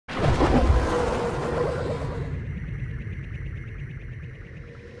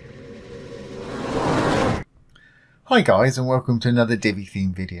Hi guys, and welcome to another Divi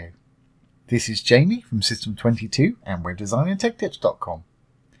theme video. This is Jamie from System 22 and webdesignandtechtips.com.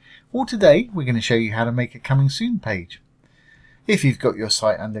 Well, today we're going to show you how to make a coming soon page. If you've got your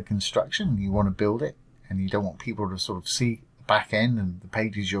site under construction and you want to build it and you don't want people to sort of see the back end and the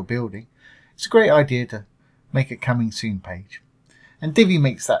pages you're building, it's a great idea to make a coming soon page. And Divi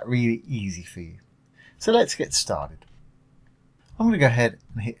makes that really easy for you. So let's get started. I'm going to go ahead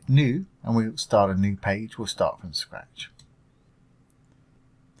and hit new and we'll start a new page. We'll start from scratch.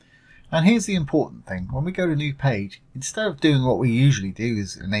 And here's the important thing. When we go to new page, instead of doing what we usually do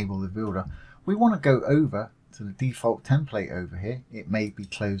is enable the builder, we want to go over to the default template over here. It may be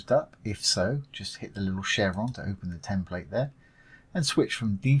closed up. If so, just hit the little chevron to open the template there and switch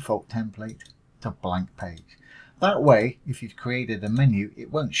from default template to blank page. That way, if you've created a menu,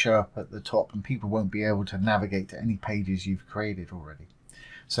 it won't show up at the top and people won't be able to navigate to any pages you've created already.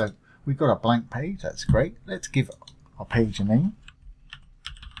 So we've got a blank page, that's great. Let's give our page a name.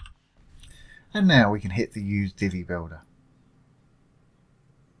 And now we can hit the Use Divi Builder.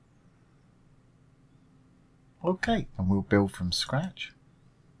 Okay, and we'll build from scratch.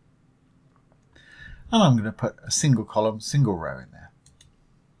 And I'm going to put a single column, single row in there.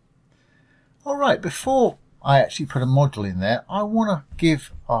 Alright, before I actually put a module in there, I want to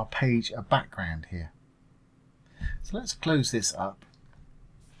give our page a background here. So let's close this up.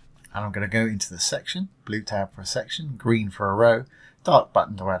 And I'm going to go into the section, blue tab for a section, green for a row, dark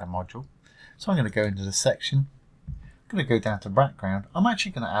button to add a module. So I'm going to go into the section, I'm going to go down to background. I'm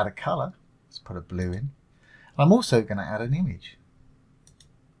actually going to add a color. Let's put a blue in. I'm also going to add an image.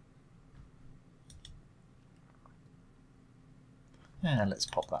 Yeah, let's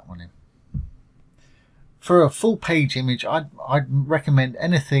pop that one in. For a full page image, I'd recommend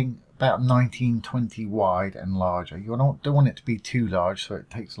anything about 1920 wide and larger. You don't want it to be too large so it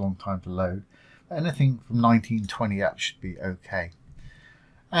takes a long time to load. But anything from 1920 up should be okay.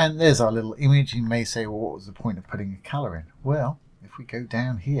 And there's our little image. You may say, well, what was the point of putting a color in? Well, if we go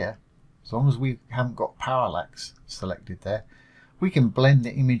down here, as long as we haven't got parallax selected there, we can blend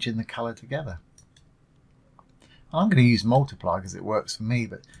the image and the color together. I'm going to use multiply because it works for me,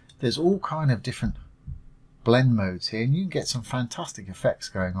 but there's all kind of different blend modes here and you can get some fantastic effects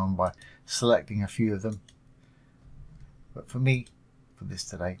going on by selecting a few of them. But for me, for this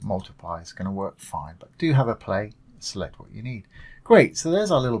today, multiply is going to work fine, but do have a play, select what you need. Great, so there's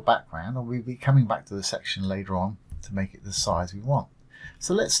our little background, and we'll be coming back to the section later on to make it the size we want.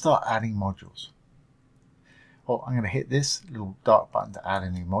 So let's start adding modules. Well, I'm going to hit this little dark button to add a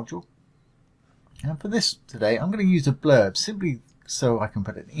new module. And for this today, I'm going to use a blurb simply so I can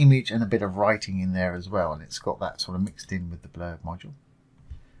put an image and a bit of writing in there as well, and it's got that sort of mixed in with the blurb module.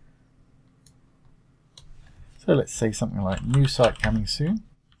 So let's say something like new site coming soon.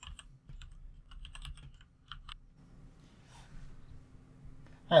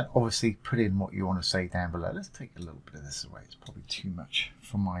 And obviously put in what you want to say down below. Let's take a little bit of this away. It's probably too much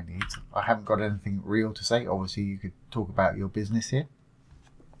for my needs. I haven't got anything real to say. Obviously you could talk about your business here.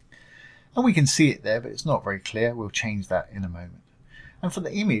 And we can see it there, but it's not very clear. We'll change that in a moment. And for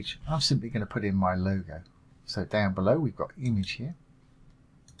the image, I'm simply going to put in my logo. So down below, we've got image here.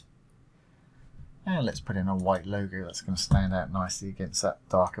 And let's put in a white logo that's going to stand out nicely against that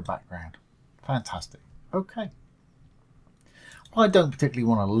darker background. Fantastic. Okay. Well, I don't particularly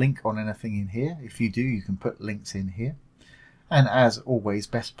want to link on anything in here. If you do, you can put links in here. And as always,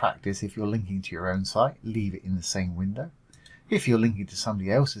 best practice, if you're linking to your own site, leave it in the same window. If you're linking to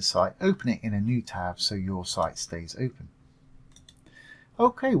somebody else's site, open it in a new tab so your site stays open.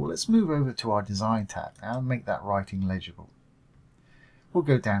 Okay, well let's move over to our design tab now and make that writing legible. We'll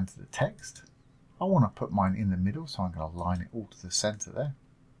go down to the text. I want to put mine in the middle, so I'm going to line it all to the center there.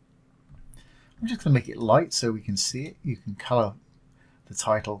 I'm just going to make it light so we can see it. You can color the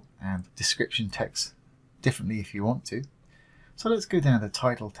title and description text differently if you want to. So let's go down to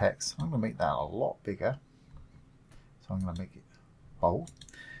title text. I'm going to make that a lot bigger. So I'm going to make it bold.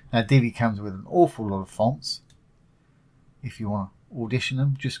 Now Divi comes with an awful lot of fonts. If you want to audition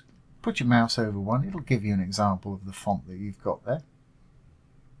them, just put your mouse over one. It'll give you an example of the font that you've got there.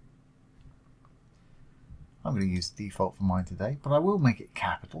 I'm going to use the default for mine today, but I will make it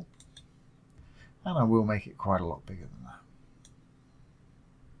capital. And I will make it quite a lot bigger than that.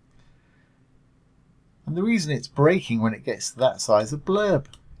 And the reason it's breaking when it gets to that size, the blurb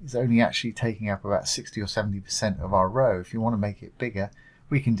is only actually taking up about 60 or 70% of our row. If you want to make it bigger,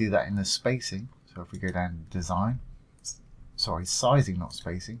 we can do that in the spacing. So if we go down to design, sorry, sizing, not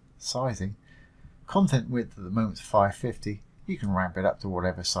spacing, sizing, content width at the moment is 550. You can ramp it up to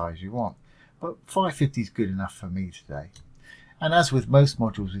whatever size you want, but 550 is good enough for me today. And as with most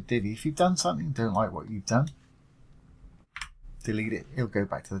modules with Divi, if you've done something, don't like what you've done, delete it, it'll go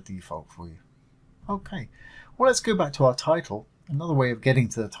back to the default for you. Okay, well, let's go back to our title. Another way of getting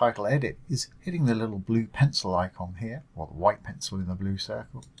to the title edit is hitting the little blue pencil icon here, or the white pencil in the blue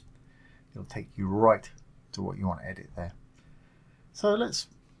circle. It'll take you right to what you want to edit there. So let's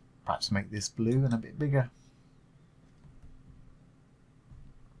perhaps make this blue and a bit bigger.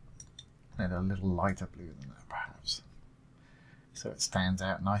 And a little lighter blue than that perhaps. So it stands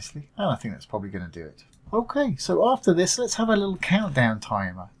out nicely. And I think that's probably going to do it. Okay, so after this, let's have a little countdown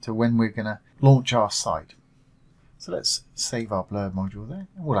timer to when we're going to launch our site. So let's save our blurb module there,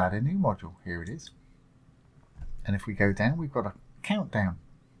 and we'll add a new module. Here it is. And if we go down, we've got a countdown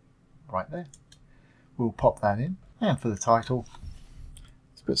right there. We'll pop that in. And for the title,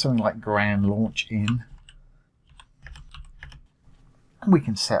 let's put something like Grand Launch in. And we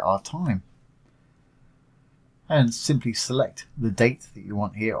can set our time. And simply select the date that you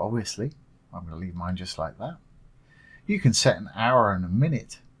want here, obviously. I'm going to leave mine just like that. You can set an hour and a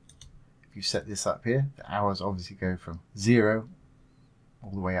minute. If you set this up here, the hours obviously go from 0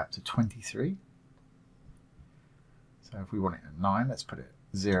 all the way up to 23. So if we want it at 9, let's put it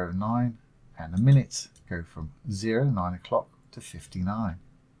 09, and the minutes go from 9 o'clock to 59.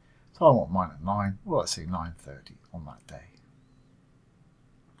 So I want mine at 9, well, let's say 9:30 on that day.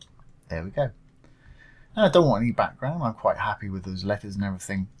 There we go. Now I don't want any background. I'm quite happy with those letters and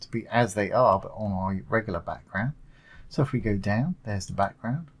everything to be as they are, but on our regular background. So if we go down, there's the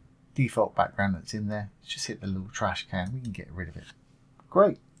background. Default background that's in there. Just hit the little trash can. We can get rid of it.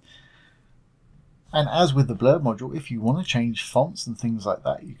 Great. And as with the blurb module, if you want to change fonts and things like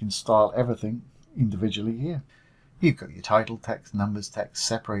that, you can style everything individually here. You've got your title text, numbers text,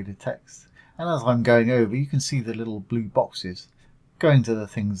 separated text. And as I'm going over, you can see the little blue boxes going to the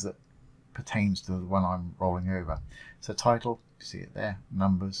things that pertains to the one I'm rolling over. So title, you see it there,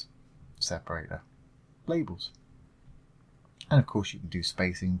 numbers, separator, labels. And of course you can do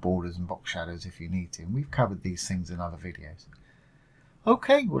spacing, borders and box shadows if you need to. And we've covered these things in other videos.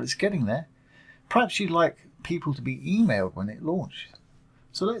 Okay, well it's getting there. Perhaps you'd like people to be emailed when it launches.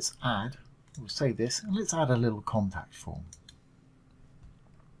 So let's add, we'll say this, and let's add a little contact form.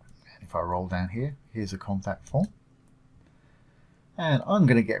 And if I roll down here, here's a contact form. And I'm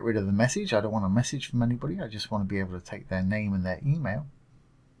going to get rid of the message. I don't want a message from anybody. I just want to be able to take their name and their email.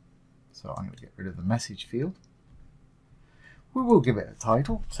 So I'm going to get rid of the message field. We will give it a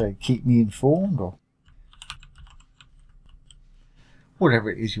title, say keep me informed or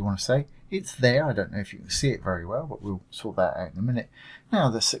whatever it is you want to say. It's there. I don't know if you can see it very well, but we'll sort that out in a minute. Now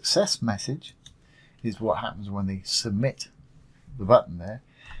the success message is what happens when they submit the button there.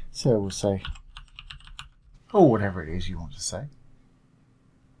 So we'll say, or whatever it is you want to say.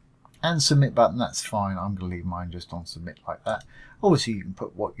 And submit button, that's fine. I'm going to leave mine just on submit like that. Obviously you can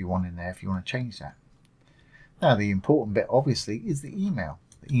put what you want in there if you want to change that. Now the important bit obviously is the email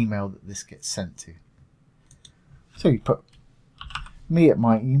that this gets sent to. So you put me at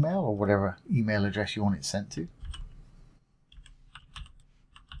my email or whatever email address you want it sent to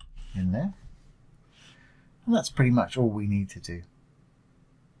in there. And that's pretty much all we need to do.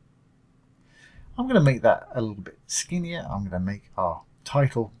 I'm going to make that a little bit skinnier. I'm going to make our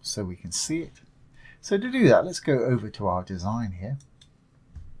title so we can see it. So to do that, let's go over to our design here.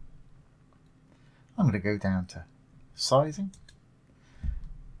 I'm going to go down to sizing.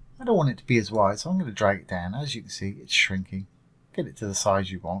 I don't want it to be as wide, so I'm going to drag it down. As you can see, it's shrinking. Get it to the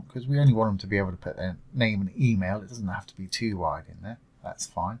size you want, because we only want them to be able to put their name and email. It doesn't have to be too wide in there. That's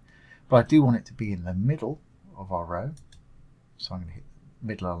fine. But I do want it to be in the middle of our row. So I'm going to hit the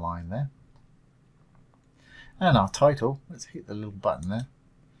middle of the line there. And our title, let's hit the little button there.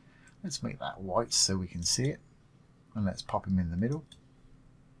 Let's make that white so we can see it. And let's pop him in the middle.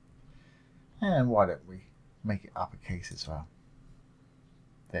 And why don't we make it uppercase as well?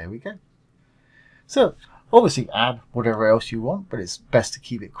 There we go. So obviously add whatever else you want, but it's best to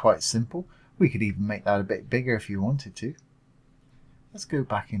keep it quite simple. We could even make that a bit bigger if you wanted to. Let's go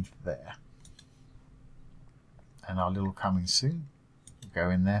back into there. And our little coming soon. We'll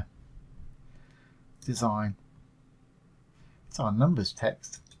go in there. Design. It's our numbers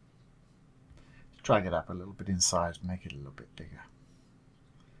text. Drag it up a little bit in size, make it a little bit bigger.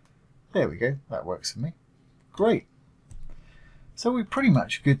 There we go, that works for me. Great. So we're pretty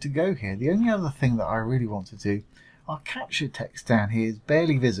much good to go here. The only other thing that I really want to do, our capture text down here is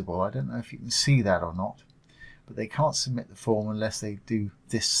barely visible. I don't know if you can see that or not, but they can't submit the form unless they do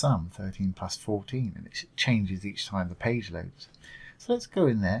this sum, 13 plus 14, and it changes each time the page loads. So let's go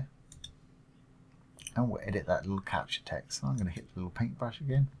in there and we'll edit that little capture text. So I'm going to hit the little paintbrush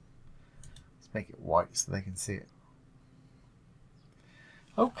again. Let's make it white so they can see it.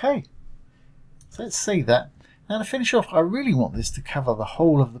 Okay, so let's save that. Now to finish off, I really want this to cover the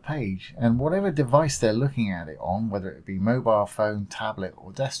whole of the page, and whatever device they're looking at it on, whether it be mobile phone, tablet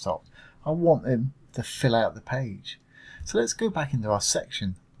or desktop, I want them to fill out the page. So let's go back into our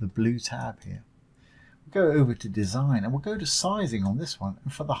section, the blue tab here. We'll go over to design and we'll go to sizing on this one,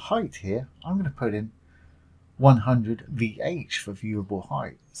 and for the height here I'm going to put in 100 VH for viewable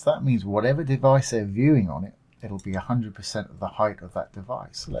height. So that means whatever device they're viewing on it, it'll be 100% of the height of that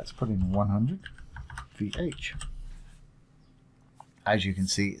device. So let's put in 100 VH. As you can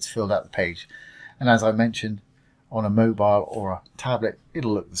see, it's filled out the page, and as I mentioned, on a mobile or a tablet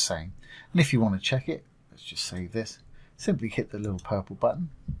it'll look the same. And if you want to check it, let's just save this. Simply hit the little purple button,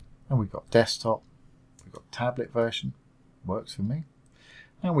 and we've got desktop, we've got tablet version, works for me,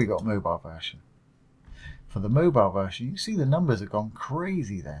 and we've got mobile version. For the mobile version, you see the numbers have gone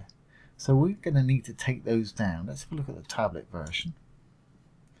crazy there, so we're going to need to take those down. Let's have a look at the tablet version.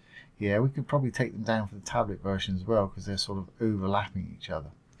 Yeah, we could probably take them down for the tablet version as well, because they're sort of overlapping each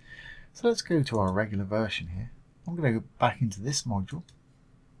other. So let's go to our regular version here. I'm going to go back into this module.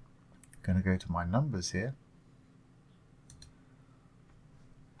 I'm going to go to my numbers here.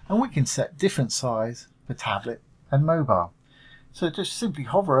 And we can set different size for tablet and mobile. So just simply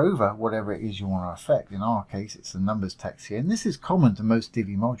hover over whatever it is you want to affect. In our case, it's the numbers text here. And this is common to most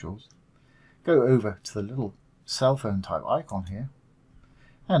Divi modules. Go over to the little cell phone type icon here.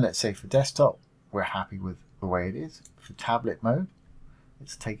 And let's say for desktop, we're happy with the way it is. For tablet mode,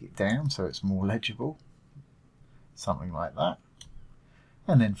 let's take it down so it's more legible. Something like that.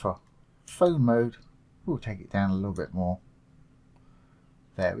 And then for phone mode, we'll take it down a little bit more.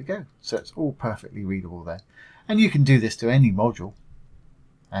 There we go. So it's all perfectly readable there. And you can do this to any module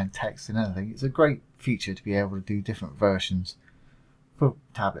and text and anything. It's a great feature to be able to do different versions for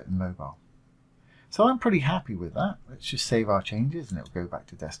tablet and mobile. So I'm pretty happy with that. Let's just save our changes and it'll go back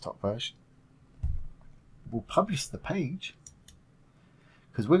to desktop version. We'll publish the page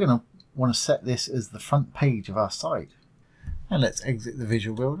because we're going to want to set this as the front page of our site. And let's exit the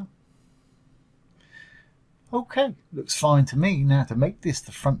visual builder. Okay, looks fine to me. Now to make this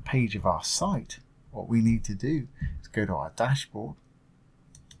the front page of our site, what we need to do is go to our dashboard.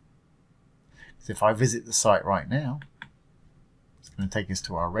 So if I visit the site right now, it's going to take us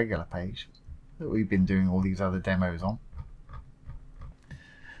to our regular page that we've been doing all these other demos on.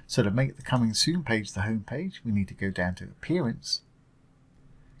 So to make the coming soon page the home page, we need to go down to Appearance,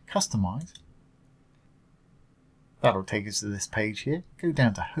 Customize. That'll take us to this page here. Go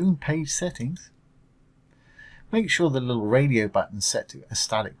down to Home Page Settings. Make sure the little radio button's set to a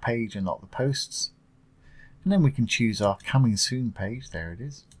static page and not the posts. And then we can choose our Coming Soon page. There it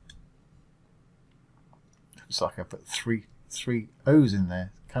is. Looks like I put three O's in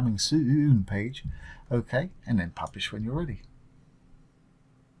there. Coming Soon page. Okay, and then publish when you're ready.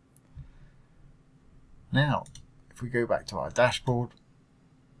 Now, if we go back to our dashboard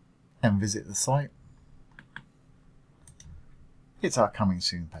and visit the site, it's our Coming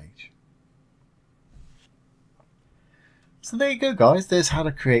Soon page. So there you go guys, there's how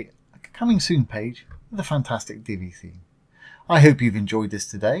to create a Coming Soon page with a fantastic Divi theme. I hope you've enjoyed this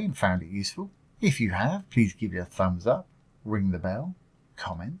today and found it useful. If you have, please give it a thumbs up, ring the bell,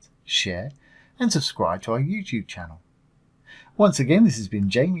 comment, share and subscribe to our YouTube channel. Once again, this has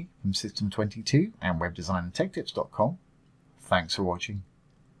been Jamie from System22 and webdesignandtechtips.com. Thanks for watching.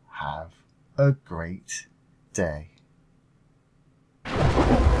 Have a great day.